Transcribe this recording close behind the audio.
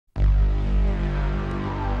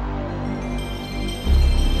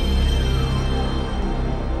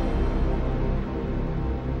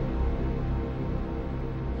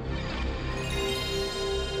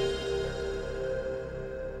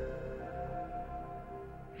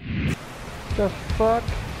The fuck?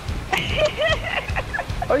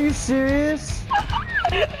 Are you serious?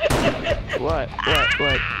 What? I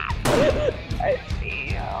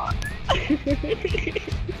see you.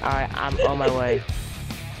 Alright, I'm on my way.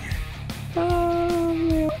 Oh,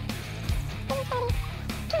 man.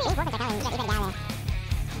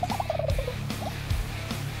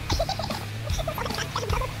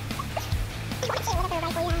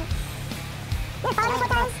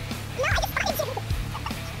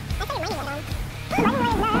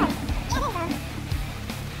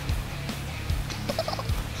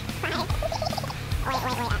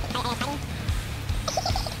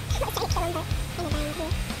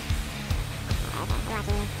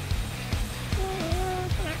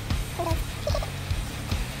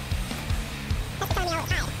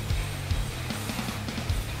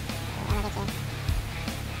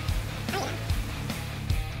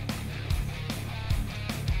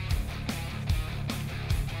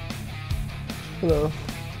 Hello.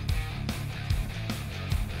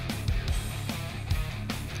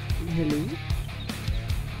 Hello?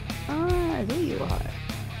 Ah, there you are.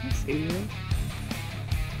 I see you.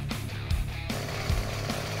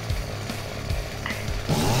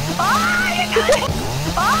 Oh, you got it!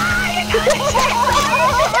 Oh, you got it!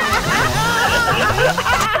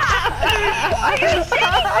 Are you serious?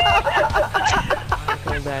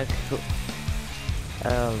 Going back from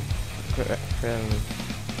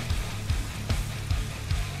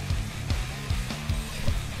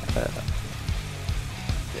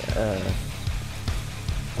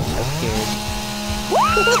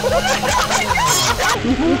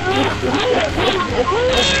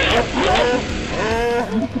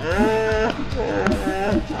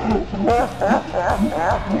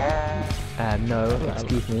no,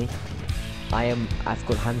 excuse me. I've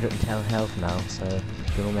got 110 health now, so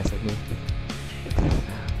don't mess with me.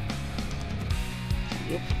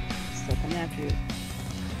 Yep, still coming after you.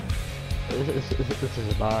 This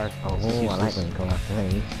is a bar. Oh, I like when you come after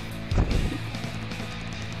me.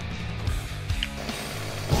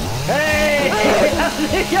 Hey! How's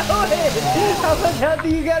it going? How much health do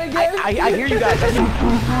you got again? I hear you guys.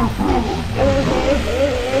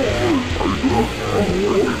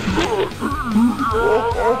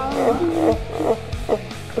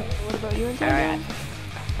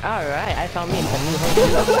 Alright, I found me a new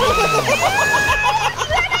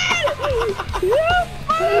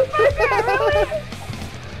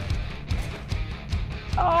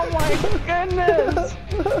Oh my goodness!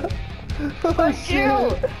 Fuck you!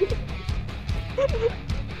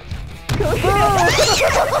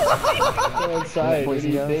 Go inside, what do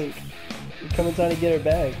you think? Come inside and get her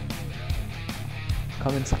bag.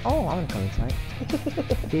 Come inside. Oh, I want to come inside.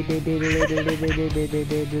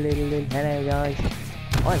 Hello guys.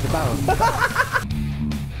 Oh, it's a barrel.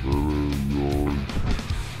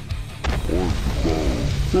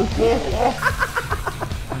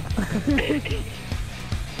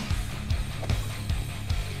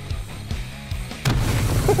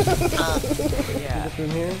 Yeah. From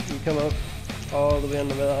here, you come up all the way on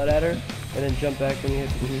the ladder, and then jump back when you hit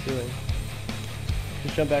the ceiling.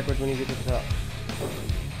 Just jump backwards when you get to the top.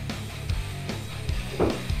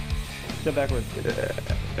 Jump backwards.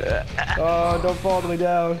 Oh, don't fall all the way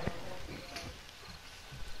down.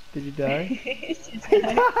 Did you die?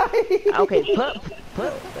 Okay, put.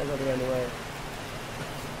 That other ran away.